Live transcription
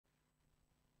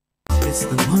It's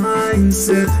the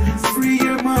mindset. Free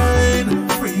your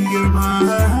mind, free your mind.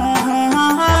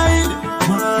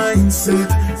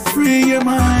 Mindset, free your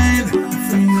mind,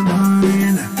 free your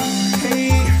mind. Hey,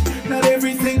 not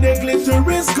everything that glitter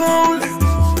is gold.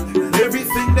 Not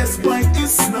everything that's white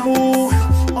is snow.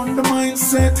 On the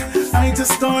mindset, I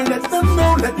just start let them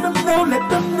know, let them know, let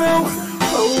them know.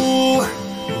 Oh,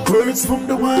 words from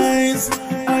the wise,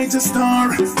 I just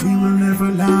start, we will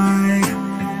never lie.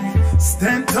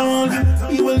 Stand tall,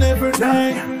 he will never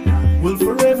die, will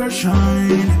forever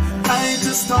shine. I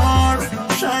just start,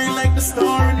 shine like the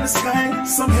star in the sky.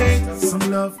 Some hate, some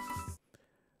love.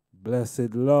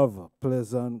 Blessed love,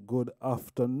 pleasant good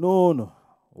afternoon.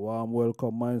 Warm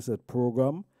welcome mindset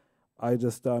program. I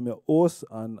just am your host,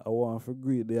 and I want to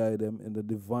greet the item in the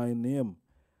divine name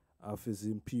of His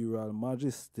Imperial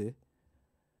Majesty,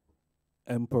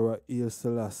 Emperor Haile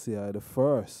Selassie I,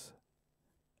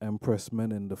 Empress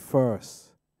Menen the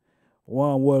First.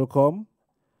 Warm welcome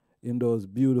in those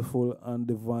beautiful and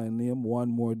divine name. One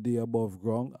more day above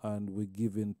ground, and we're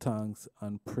giving thanks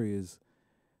and praise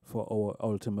for our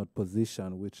ultimate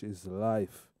position, which is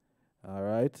life. All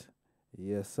right?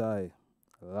 Yes,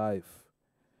 life.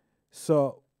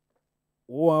 So,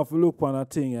 we want to look on a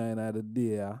thing in the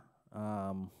day.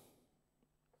 I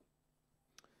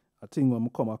think when we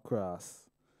come across,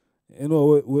 you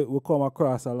know, we come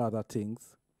across a lot of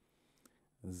things,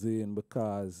 Zane,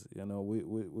 because, you know,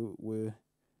 we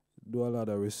do a lot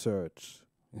of research.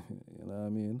 You know what I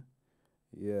mean?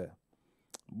 Yeah.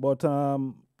 But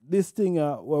this thing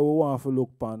what we want to look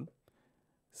on,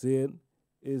 Zane,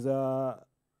 is a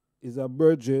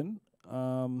virgin,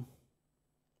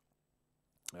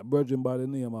 by the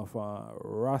name of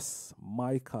Ras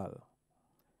Michael.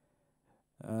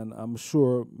 And I'm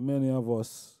sure many of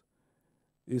us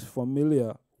is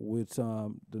familiar with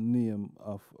the name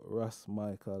of Ras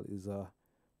Michael. Is a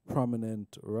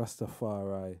prominent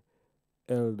Rastafari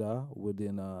elder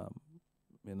within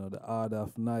you know, the order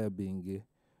of Nyabhingi,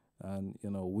 and you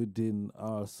know, within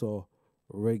also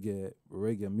reggae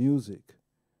music.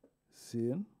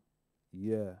 Seeing?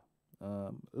 Yeah.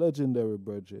 Legendary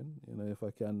virgin, you know, if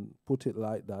I can put it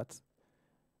like that.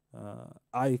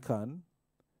 Icon,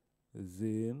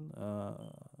 Zane,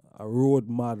 a road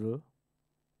model,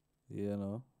 you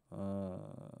know,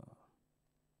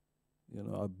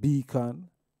 a beacon,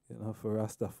 you know, for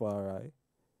Rastafari.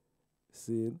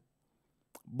 See?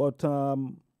 But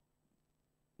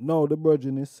now the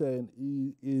virgin is saying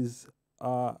he is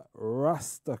a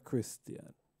Rasta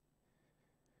Christian.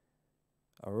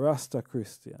 A Rasta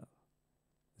Christian.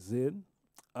 Zin?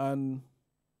 And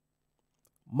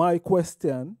my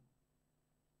question,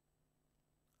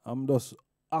 I'm just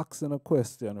asking a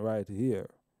question right here.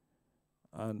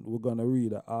 And we're going to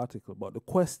read the article. But the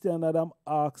question that I'm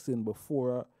asking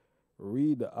before I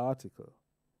read the article,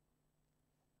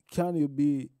 can you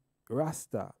be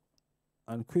Rasta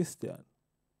and Christian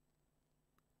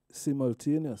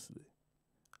simultaneously?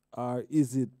 Or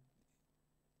is it,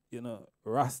 you know,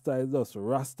 Rasta is just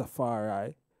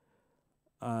Rastafari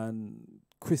and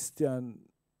Christian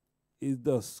is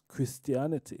just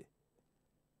Christianity?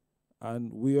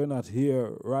 And we are not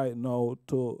here right now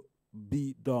to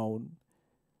beat down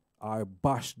or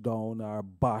bash down or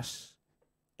bash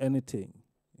anything.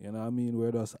 You know what I mean?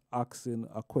 We're just asking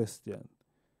a question.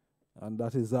 And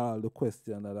that is all the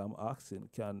question that I'm asking.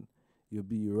 Can you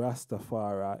be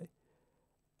Rastafari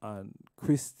and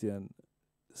Christian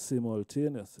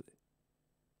simultaneously?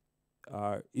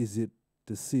 Or is it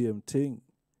the same thing,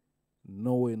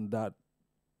 knowing that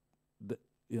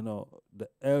you know, the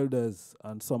elders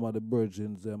and some of the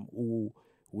virgins who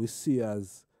we see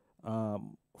as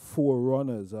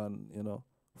forerunners and, you know,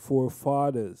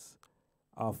 forefathers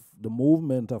of the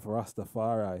movement of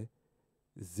Rastafari,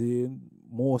 then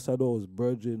most of those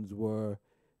virgins were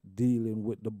dealing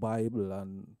with the Bible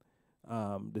and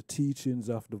the teachings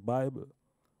of the Bible.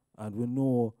 And we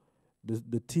know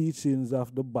the teachings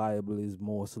of the Bible is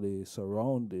mostly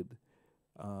surrounded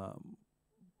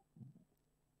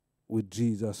with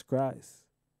Jesus Christ,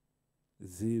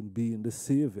 him being the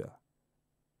Savior,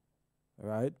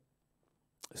 right?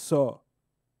 So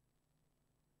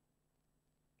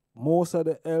most of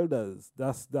the elders,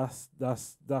 that's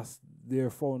their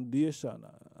foundation,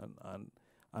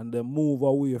 and they move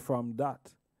away from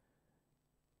that.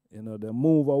 You know, they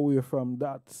move away from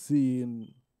that,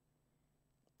 seeing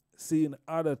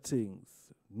other things,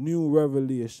 new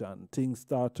revelation, things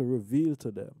start to reveal to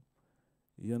them,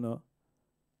 you know.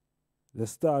 They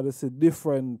start to see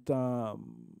different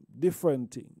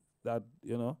things that,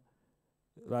 you know,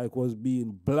 like was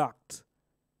being blocked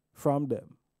from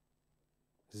them.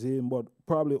 See, but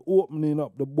probably opening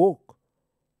up the book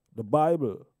the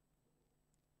Bible,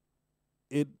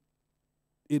 it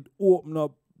opened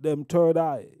up them third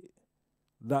eye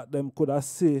that them could have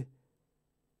see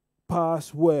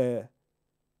past where,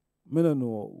 me don't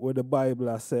know, where the Bible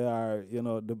I say are,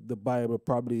 the Bible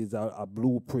probably is a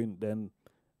blueprint then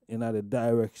in the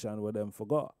direction where them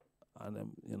forgot. And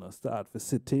them, start to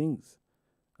see things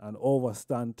and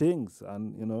overstand things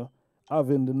and,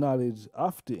 having the knowledge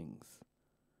of things.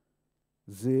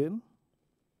 Zane?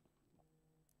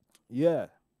 Yeah.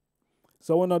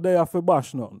 So we're not there for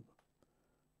bash nothing.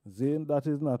 Zane, that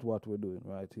is not what we're doing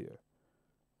right here.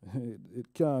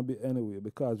 It can't be anyway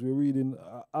because we're reading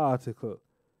an article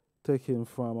taken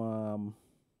from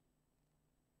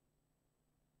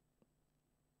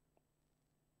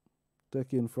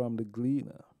the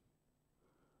Gleaner.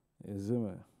 You see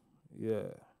me?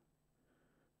 Yeah.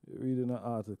 You're reading an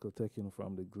article taken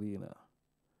from the Gleaner.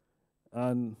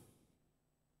 And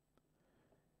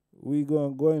we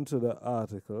going to go into the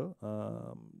article,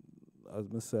 as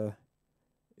I say,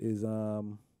 is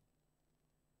the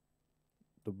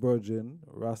Virgin,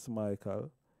 Ras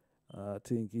Michael. I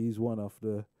think he's one of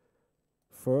the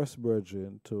first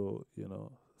Virgin to,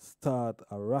 start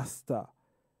a Rasta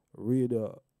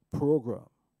radio program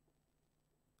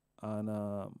and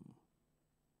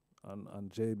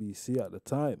JBC at the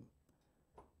time.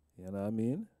 You know what I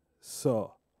mean?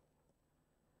 So,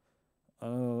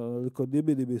 look at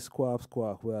the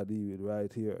squawk where I deal with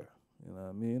right here. You know what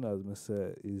I mean? As I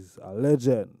say, is a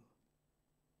legend.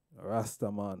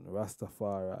 Rasta man,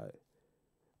 Rastafari.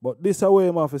 But this is what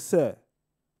I'm have to say.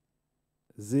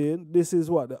 Zane, this is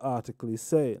what the article is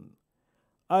saying.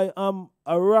 I am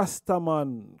a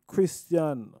Rastaman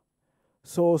Christian.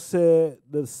 So say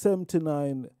the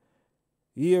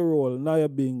 79-year-old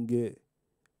Nyabhingi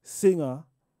singer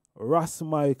Ras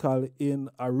Michael in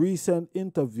a recent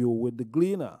interview with the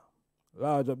Gleaner.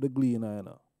 Large up the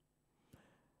Gleaner,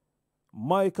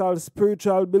 Michael's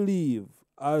spiritual belief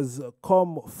has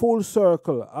come full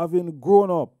circle, having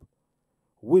grown up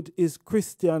with his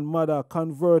Christian mother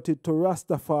converted to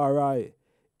Rastafari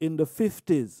in the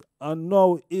 50s and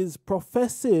now is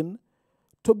professing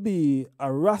to be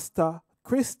a Rasta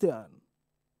Christian.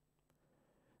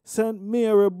 St.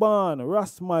 Mary born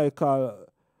Ras Michael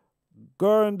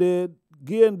gained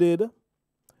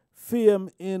fame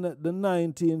in the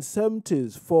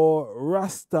 1970s for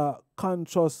Rasta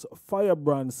conscious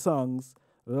firebrand songs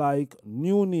like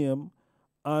New Name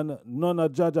and Nona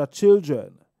Jaja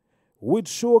Children, which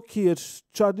showcase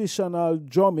traditional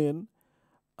drumming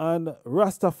and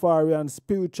Rastafarian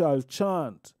spiritual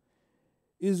chant.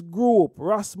 His group,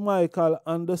 Ras Michael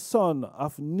and the Son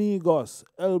of Negos,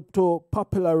 helped to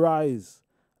popularize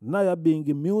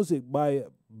Nyabhingi music by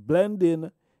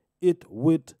blending it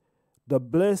with the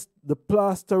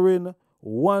plastering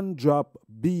one-drop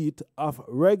beat of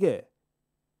reggae.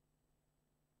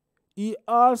 He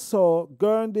also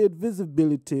garnered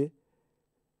visibility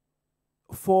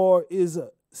for his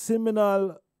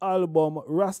seminal album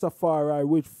Rastafari,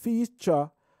 which features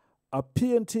a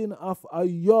painting of a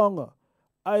young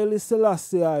Haile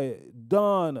Selassie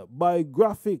drawn by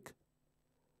graphic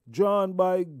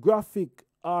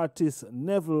artist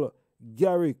Neville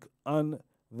Garrick on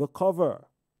the cover.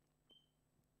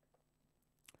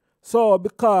 So,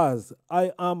 because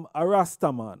I am a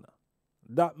Rastaman,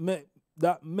 that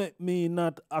make me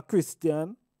not a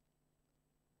Christian.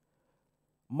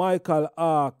 Michael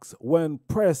asks when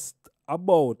pressed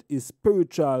about his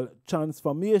spiritual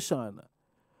transformation.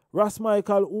 Ras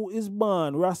Michael, who is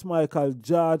born Ras Michael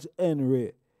George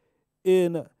Henry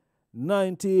in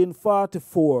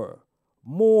 1944,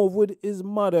 moved with his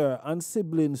mother and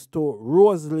siblings to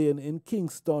Rose Lane in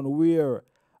Kingston, where,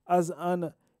 as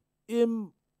an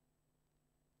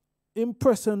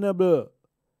impressionable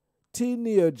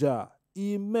teenager,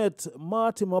 he met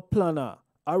Mortimer Planner,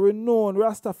 a renowned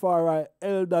Rastafari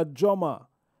elder drummer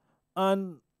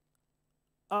and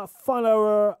a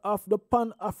follower of the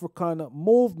Pan-African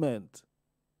movement,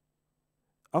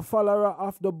 a follower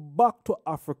of the Back to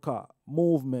Africa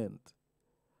movement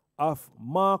of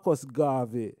Marcus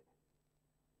Garvey.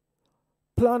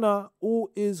 Planner,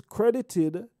 who is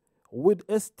credited with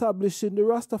establishing the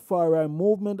Rastafari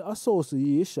Movement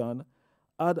Association,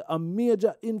 had a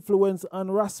major influence on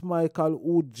Ras Michael,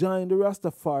 who joined the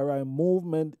Rastafari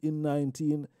movement in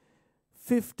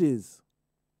 1950s.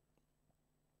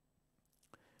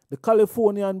 The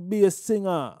Californian-based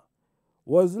singer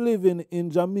was living in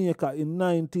Jamaica in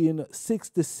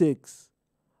 1966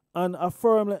 and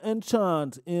firmly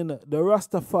enchanted in the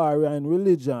Rastafarian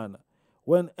religion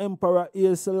when Emperor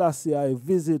Haile Selassie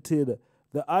visited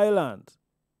the island.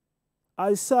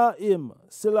 I saw him,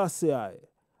 Selassie,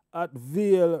 at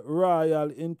Vale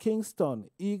Royal in Kingston.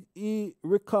 He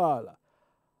recalled,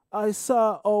 I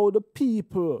saw how the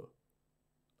people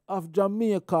of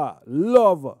Jamaica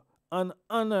love and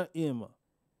honor him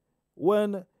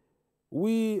when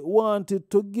we wanted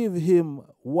to give him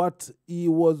what he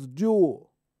was due.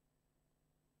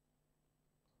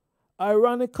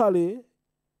 Ironically,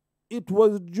 it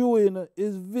was during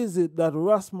his visit that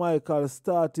Ras Michael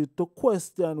started to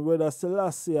question whether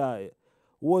Selassie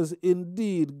was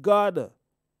indeed God.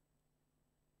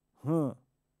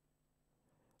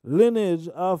 Lineage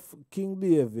of King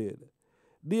David.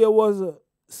 There was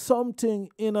something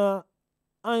in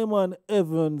Iman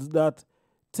Evans that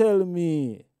tell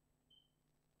me,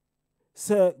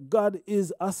 say God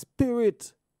is a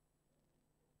spirit.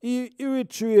 He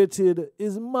reiterated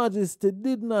his majesty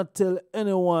did not tell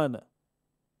anyone.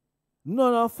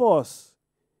 None of us.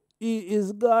 He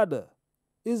is God.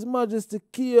 His majesty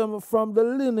came from the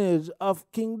lineage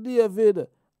of King David,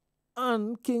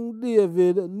 and King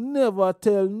David never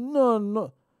tell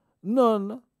none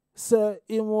say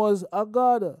him was a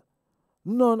God.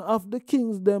 None of the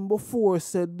kings them before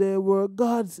said they were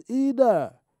gods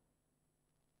either.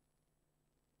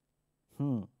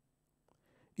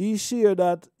 He shared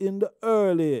that in the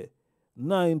early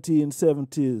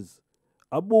 1970s,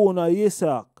 Abuna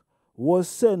Yisak was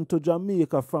sent to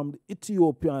Jamaica from the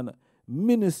Ethiopian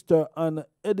minister and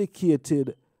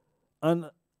educate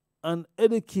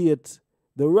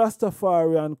the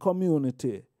Rastafarian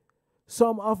community.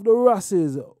 Some of the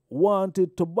Rasses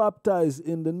wanted to baptize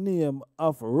in the name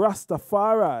of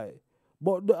Rastafari,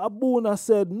 but the Abuna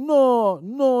said, no.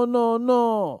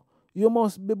 You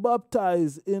must be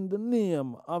baptized in the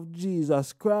name of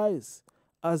Jesus Christ,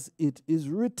 as it is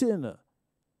written.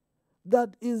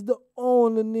 That is the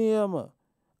only name.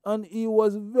 And he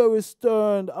was very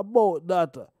stern about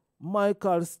that,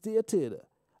 Michael stated.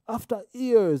 After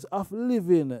years of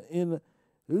living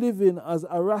as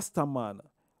a Rastaman,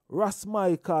 Ras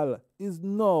Michael is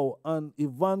now an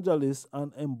evangelist,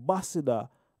 an ambassador,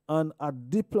 and a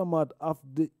diplomat of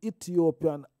the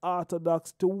Ethiopian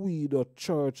Orthodox Tewido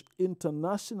Church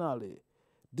internationally.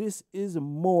 This is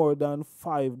more than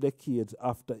 5 decades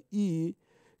after he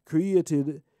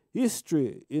created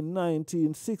history in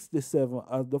 1967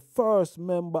 as the first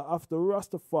member of the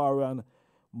Rastafarian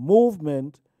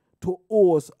movement to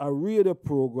host a radio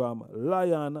program,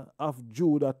 Lion of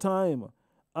Judah Time,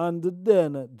 and the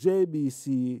then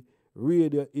JBC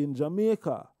Radio in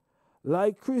Jamaica.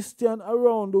 Like Christians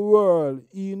around the world,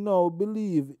 he now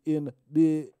believes in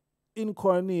the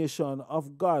incarnation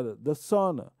of God the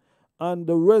Son and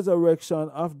the resurrection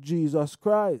of Jesus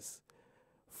Christ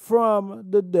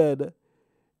from the dead.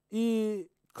 He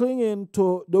clinging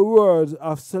to the words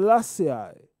of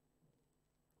Selassie,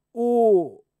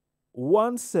 who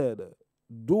once said,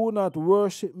 do not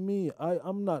worship me, I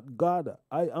am not God,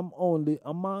 I am only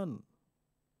a man.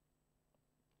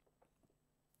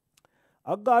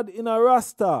 A God in a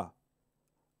Rasta,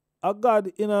 a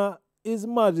God in His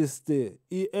Majesty,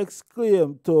 he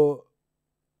exclaimed to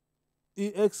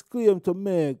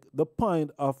make the point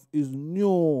of his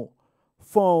new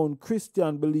found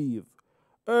Christian belief.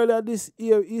 Earlier this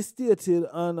year, he stated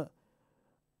on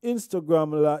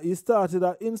Instagram, he started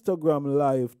an Instagram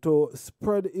live to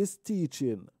spread his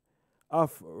teaching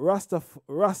of Rasta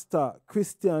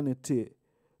Christianity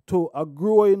to a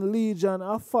growing legion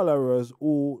of followers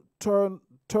who turn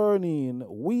in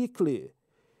weekly.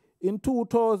 In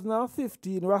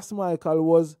 2015, Ras Michael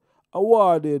was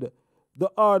awarded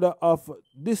the Order of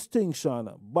Distinction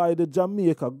by the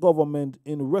Jamaica government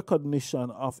in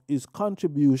recognition of his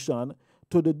contribution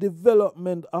to the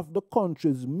development of the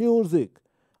country's music.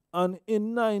 And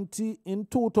in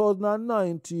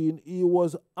 2019, he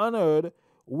was honored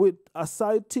with a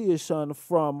citation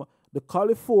from the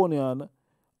Californian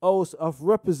House of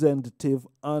Representatives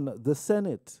and the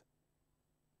Senate.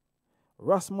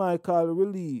 Ras Michael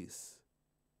released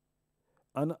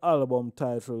an album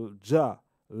titled Jah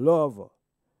Love,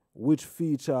 which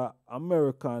feature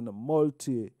American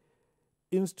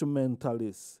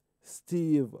multi-instrumentalist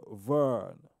Steve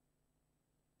Vern.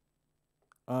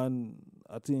 And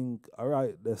I think, all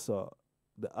right, that's the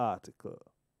article.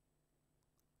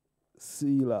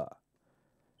 Sila.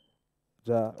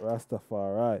 Jah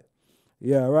Rastafari.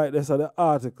 Yeah, right, that's the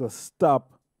article.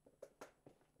 Stop.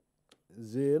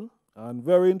 Zane. And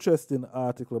very interesting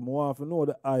article. I want to know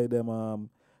the eye them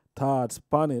thoughts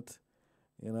on it.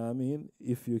 You know what I mean?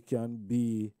 If you can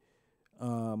be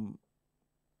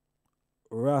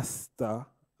Rasta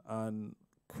and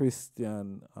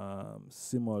Christian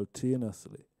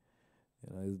simultaneously.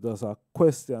 You know, it's just a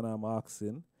question I'm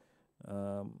asking.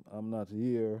 I'm not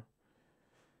here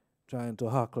trying to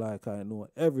act like I know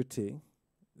everything.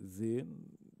 Then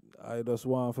I just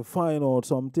want to find out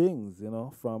some things,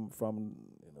 from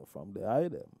the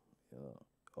item,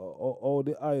 how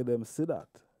the item see that,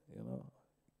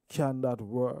 Can that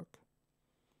work?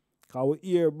 Cause we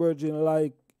hear virgin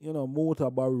like, Mota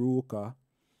Baruka,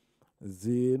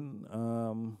 Zane,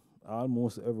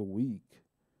 almost every week.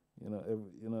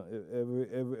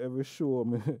 Every show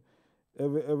me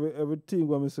everything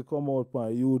when we see come out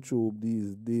on YouTube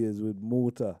these days with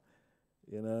Mota,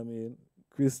 you know what I mean?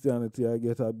 Christianity I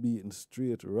get a beaten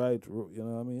straight, right, you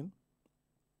know what I mean?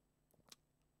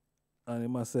 And he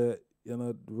must say,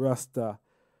 Rasta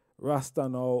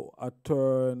now I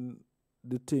turn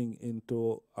the thing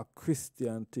into a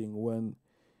Christian thing when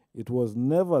it was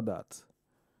never that.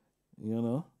 We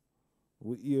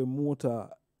hear Mota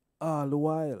all the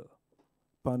while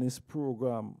on his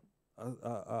program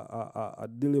a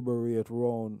deliberate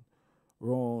round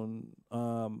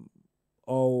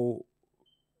how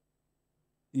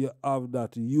you have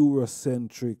that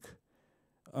Eurocentric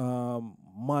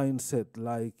mindset,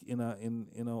 like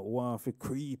one for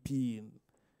creepy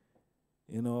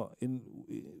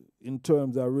in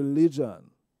terms of religion.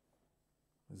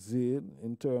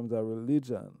 In terms of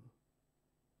religion,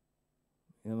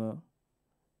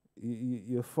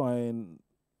 you find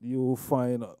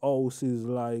houses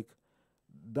like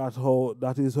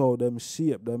that is how them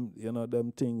shape them,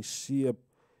 them things shape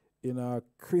in a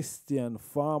Christian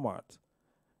format.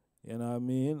 You know what I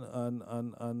mean?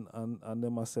 And they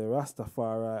must say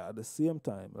Rastafari at the same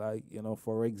time. Like,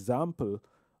 for example,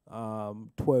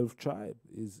 12 tribe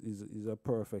is a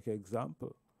perfect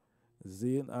example.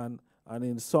 Zine, and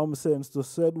in some sense to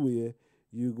said way,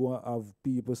 you gonna have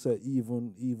people say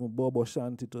even Bobo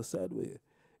Shanti to said way.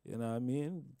 You know what I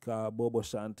mean? Cause Bobo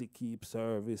Shanti keep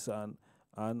service and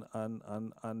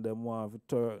them want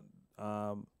to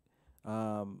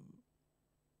turn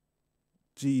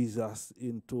Jesus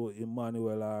into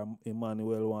Emmanuel, or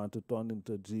Emmanuel want to turn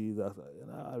into Jesus.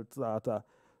 All sort of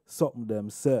something them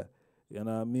say. You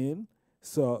know what I mean?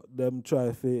 So them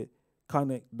try to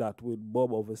connect that with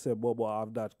Bobo. We say Bobo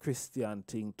have that Christian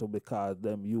thing too because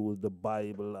them use the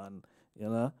Bible and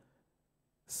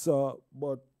So,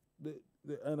 but the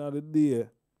end of the day,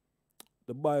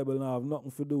 the Bible now have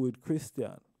nothing to do with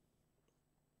Christian.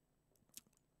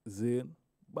 Zane,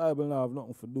 Bible now have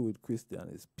nothing to do with Christian.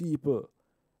 It's people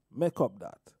make up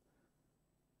that.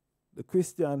 The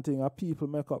Christian thing are people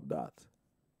make up that.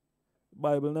 The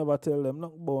Bible never tell them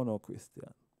nothing about no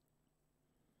Christian.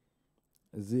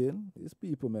 Zane, it's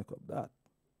people make up that.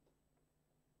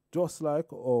 Just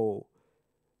like how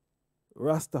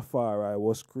Rastafari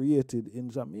was created in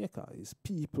Jamaica, it's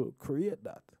people create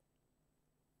that.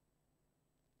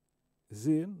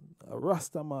 Zane, a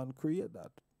Rasta man create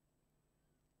that.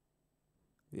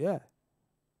 Yeah.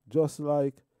 Just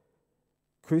like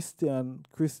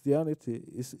Christianity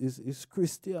is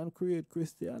Christian create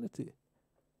Christianity.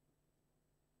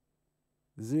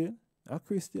 Zane, a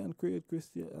Christian create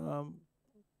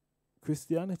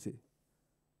Christianity.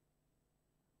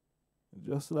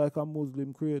 Just like a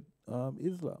Muslim create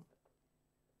Islam.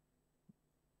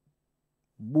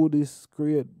 Buddhists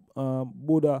create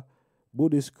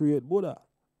Buddhists create Buddha.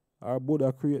 Or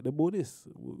Buddha create the Buddhists,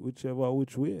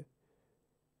 which way.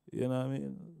 You know what I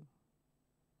mean?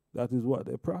 That is what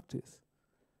they practice.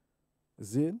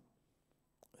 Zin?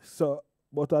 So,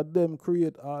 but at them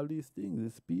create all these things.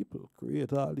 It's people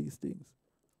create all these things.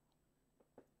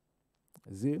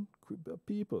 Zin?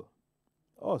 People.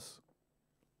 Us.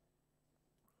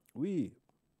 We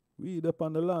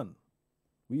upon the land.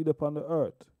 We upon the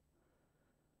earth.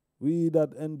 We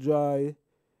that enjoy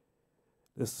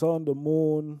the sun, the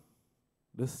moon,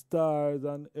 the stars,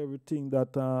 and everything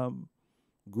that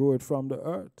grow it from the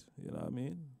earth. You know what I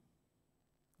mean?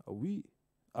 We,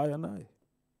 I and I.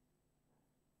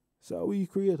 So we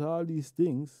create all these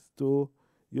things to,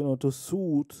 to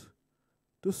suit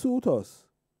us.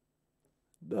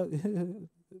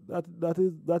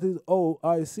 That is how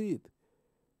I see it.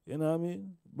 You know what I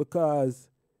mean? Because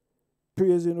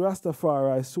praising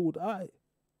Rastafari suit I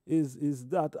is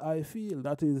that I feel.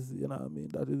 That is, you know what I mean?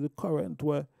 That is the current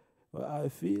where I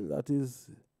feel. That is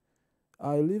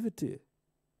I liberty.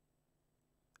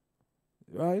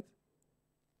 Right?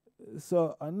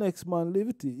 So a next man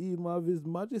liberty, even of His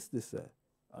Majesty say,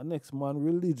 a next man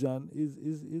religion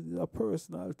is a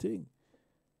personal thing.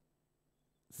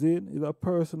 See, it's a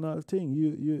personal thing.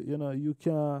 You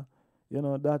can't,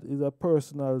 that is a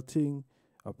personal thing,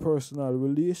 a personal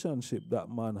relationship that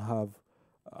man have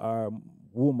or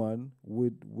woman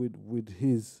with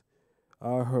his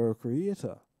or her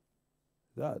creator.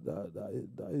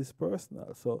 That is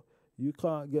personal. So You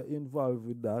can't get involved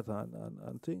with that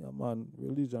and think, man,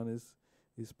 religion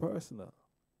is personal.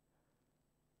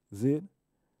 See it?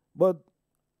 But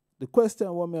the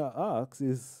question what me ask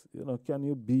is, can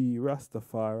you be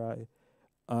Rastafari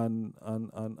and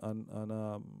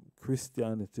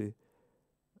Christianity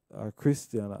or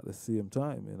Christian at the same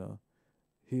time,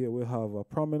 Here we have a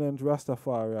prominent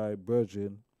Rastafari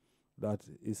virgin that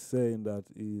is saying that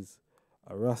he's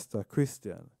a Rasta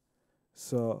Christian.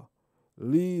 So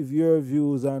leave your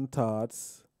views and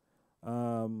thoughts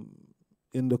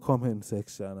in the comment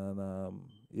section and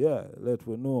let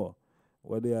we know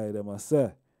what the item I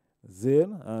say.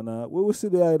 Zane, and we will see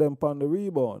the item on the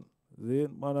rebound.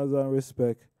 Zane, manners and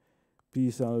respect,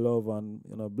 peace and love, and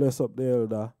bless up the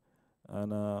elder,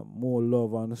 and more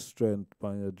love and strength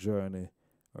on your journey.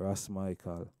 Ras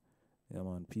Michael. Yeah,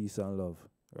 man, peace and love.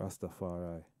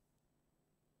 Rastafari.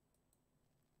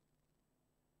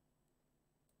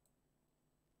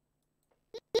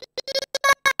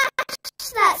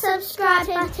 That subscribe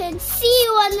button. See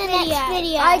you on the next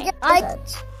video.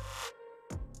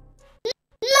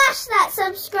 Smash that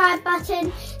subscribe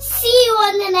button. See you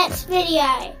on the next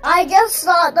video. I just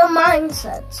thought the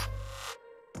mindset.